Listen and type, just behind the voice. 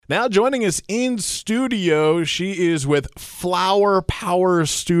Now joining us in studio, she is with Flower Power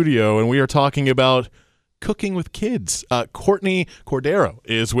Studio, and we are talking about cooking with kids. Courtney Cordaro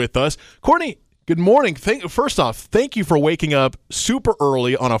is with us. Courtney, good morning. First off, thank you for waking up super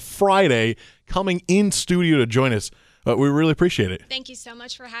early on a Friday, coming in studio to join us. We really appreciate it. Thank you so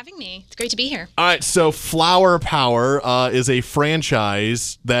much for having me. It's great to be here. All right, so Flower Power is a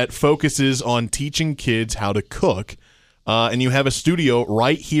franchise that focuses on teaching kids how to cook. And you have a studio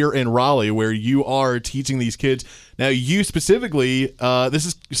right here in Raleigh where you are teaching these kids. Now, you specifically, this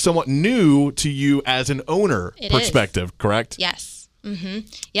is somewhat new to you as an owner perspective, correct? Yes. Mm-hmm.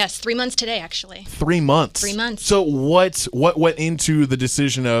 Yes, 3 months today, actually. 3 months. 3 months. So what went into the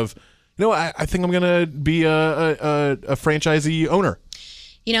decision of, I think I'm going to be a franchisee owner?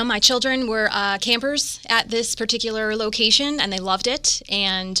 You know, my children were campers at this particular location, and they loved it.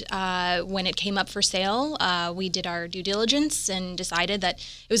 And when it came up for sale, we did our due diligence and decided that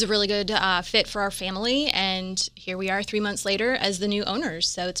it was a really good fit for our family. And here we are 3 months later as the new owners.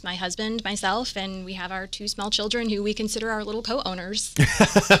 So it's my husband, myself, and we have our 2 small children who we consider our little co-owners.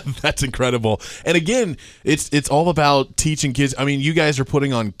 That's incredible. And again, it's all about teaching kids. I mean, you guys are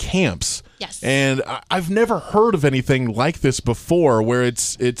putting on camps. Yes. And I've never heard of anything like this before where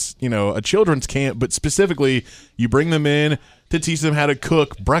it's a children's camp, but specifically you bring them in to teach them how to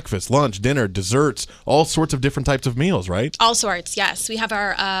cook breakfast, lunch, dinner, desserts, all sorts of different types of meals, right? All sorts, yes. We have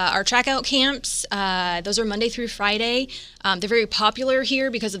our track-out camps. Those are Monday through Friday. They're very popular here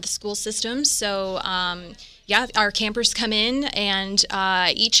because of the school system. So, our campers come in, and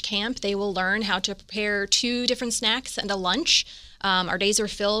each camp they will learn how to prepare 2 different snacks and a lunch. Our days are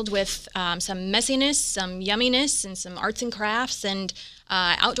filled with some messiness, some yumminess, and some arts and crafts, and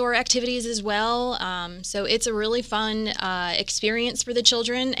outdoor activities as well. So it's a really fun experience for the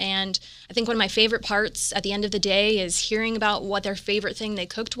children. And I think one of my favorite parts at the end of the day is hearing about what their favorite thing they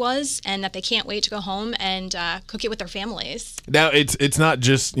cooked was, and that they can't wait to go home and cook it with their families. Now, it's not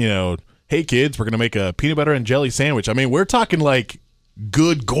just, hey, kids, we're going to make a peanut butter and jelly sandwich. I mean, we're talking like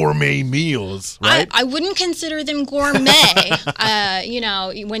good gourmet meals, right? I wouldn't consider them gourmet.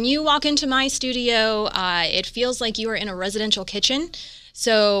 When you walk into my studio, it feels like you are in a residential kitchen.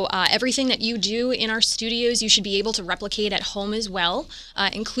 So everything that you do in our studios, you should be able to replicate at home as well,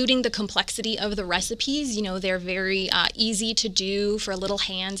 including the complexity of the recipes. They're very easy to do for little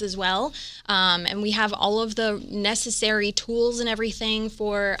hands as well. And we have all of the necessary tools and everything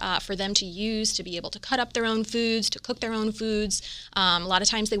for them to use to be able to cut up their own foods, to cook their own foods. A lot of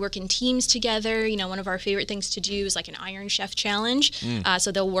times they work in teams together. One of our favorite things to do is like an Iron Chef challenge.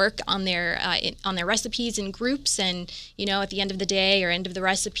 So they'll work on their recipes in groups, and at the end of the day or end of the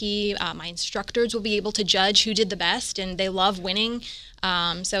recipe, my instructors will be able to judge who did the best, and they love winning.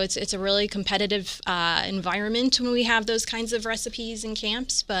 So it's a really competitive environment when we have those kinds of recipes in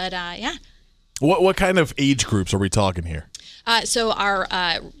camps. But yeah. What kind of age groups are we talking here? So our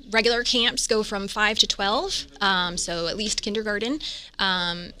regular camps go from 5 to 12, so at least kindergarten.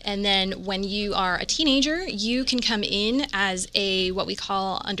 And then when you are a teenager, you can come in as what we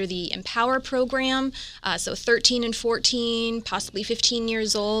call under the Empower program, so 13 and 14, possibly 15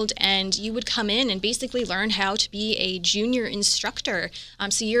 years old, and you would come in and basically learn how to be a junior instructor.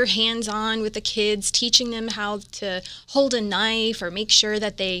 So you're hands-on with the kids, teaching them how to hold a knife or make sure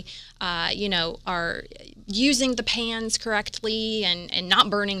that they are using the pans correctly and not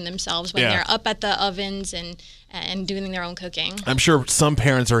burning themselves when they're up at the ovens and doing their own cooking. I'm sure some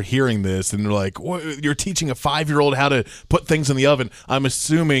parents are hearing this and they're like, you're teaching a 5-year-old how to put things in the oven. I'm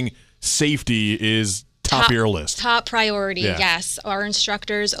assuming safety is top of your list. Top priority, yes. Our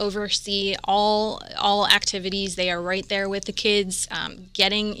instructors oversee all activities. They are right there with the kids,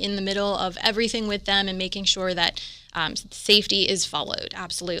 getting in the middle of everything with them and making sure that safety is followed.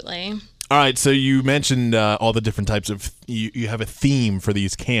 Absolutely. All right, so you mentioned all the different types of you have a theme for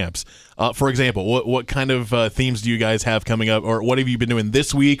these camps. For example, what kind of themes do you guys have coming up, or what have you been doing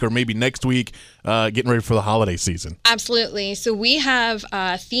this week or maybe next week, getting ready for the holiday season? Absolutely. So we have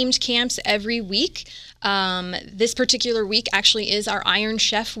themed camps every week. This particular week actually is our Iron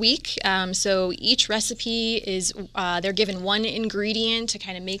Chef week. So each recipe is, they're given one ingredient to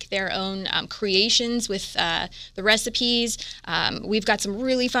kind of make their own creations with the recipes. We've got some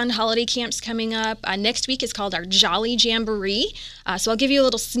really fun holiday camps coming up. Next week is called our Jolly Jamboree. So I'll give you a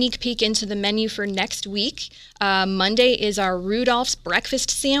little sneak peek into the menu for next week. Monday is our Rudolph's breakfast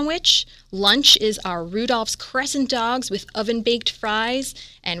sandwich. Lunch is our Rudolph's crescent dogs with oven-baked fries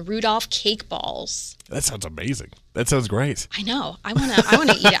and Rudolph cake balls. That sounds amazing. That sounds great. I know. I want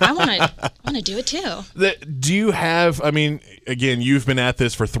to eat it. I want to do it too. Do you have, I mean, again, you've been at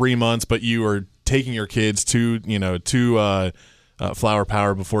this for 3 months, but you are taking your kids to Flower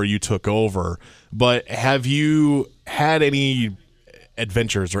Power before you took over, but have you had any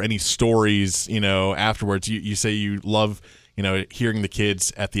adventures or any stories, afterwards? You say you love, hearing the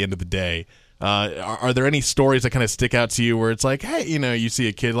kids at the end of the day. Are there any stories that kind of stick out to you where it's like, hey, you see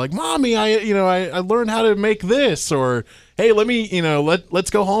a kid like, Mommy, I learned how to make this, or hey, let me,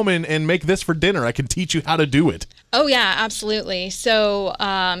 let's go home and make this for dinner. I can teach you how to do it. Oh, yeah, absolutely. So,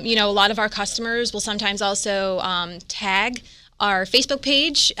 a lot of our customers will sometimes also tag our Facebook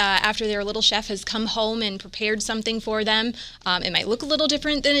page after their little chef has come home and prepared something for them. It might look a little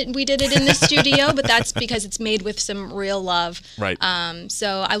different than we did it in the studio, but that's because it's made with some real love. Right.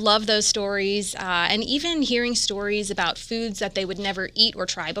 So I love those stories. And even hearing stories about foods that they would never eat or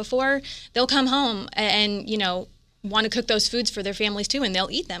try before, they'll come home and want to cook those foods for their families too, and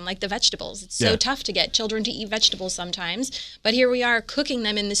they'll eat them, like the vegetables. It's so tough to get children to eat vegetables sometimes, but here we are cooking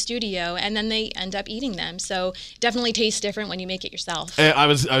them in the studio, and then they end up eating them. So definitely tastes different when you make it yourself. I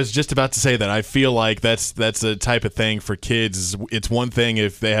was just about to say that. I feel like that's a type of thing for kids. It's one thing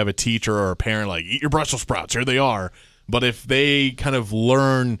if they have a teacher or a parent like, eat your Brussels sprouts, here they are. But if they kind of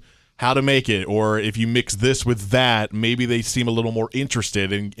learn how to make it, or if you mix this with that, maybe they seem a little more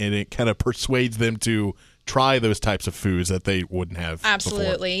interested, and it kind of persuades them to try those types of foods that they wouldn't have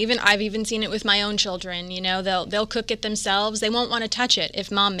Absolutely. before. I've even seen it with my own children. They'll cook it themselves. They won't want to touch it if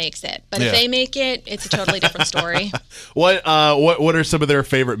Mom makes it, but if they make it, it's a totally different story. What are some of their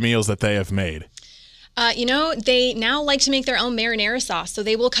favorite meals that they have made? They now like to make their own marinara sauce, so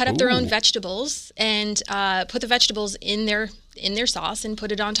they will cut up their own vegetables and put the vegetables in their sauce and put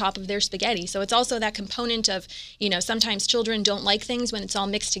it on top of their spaghetti. So it's also that component of, sometimes children don't like things when it's all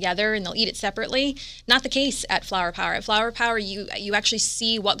mixed together and they'll eat it separately. Not the case at Flower Power. At Flower Power, you actually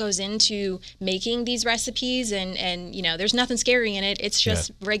see what goes into making these recipes, and there's nothing scary in it. It's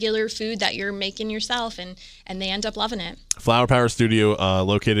just regular food that you're making yourself, and they end up loving it. Flower Power Studio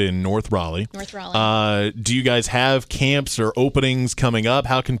located in North Raleigh. North Raleigh. Do you guys have camps or openings coming up?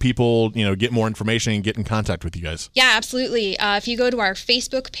 How can people, get more information and get in contact with you guys? Yeah, absolutely. If you go to our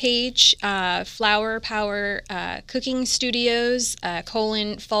Facebook page, Flower Power Cooking Studios,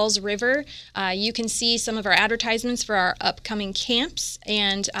 Falls River, you can see some of our advertisements for our upcoming camps,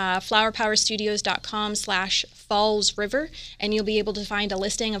 and flowerpowerstudios.com/Falls River, and you'll be able to find a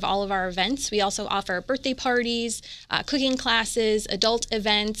listing of all of our events. We also offer birthday parties, cooking classes, adult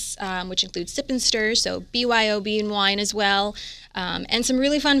events, which include sip and stir, so BYOB and wine as well. And some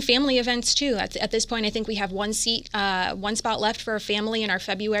really fun family events too. At this point, I think we have one spot left for a family in our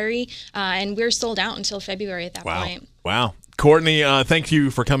February, and we're sold out until February at that point. Wow. Courtney, thank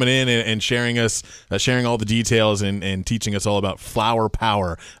you for coming in and sharing all the details and teaching us all about Flower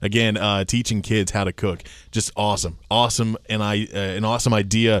Power. Again, teaching kids how to cook. Just awesome, and an awesome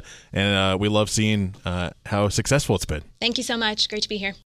idea, and we love seeing how successful it's been. Thank you so much. Great to be here.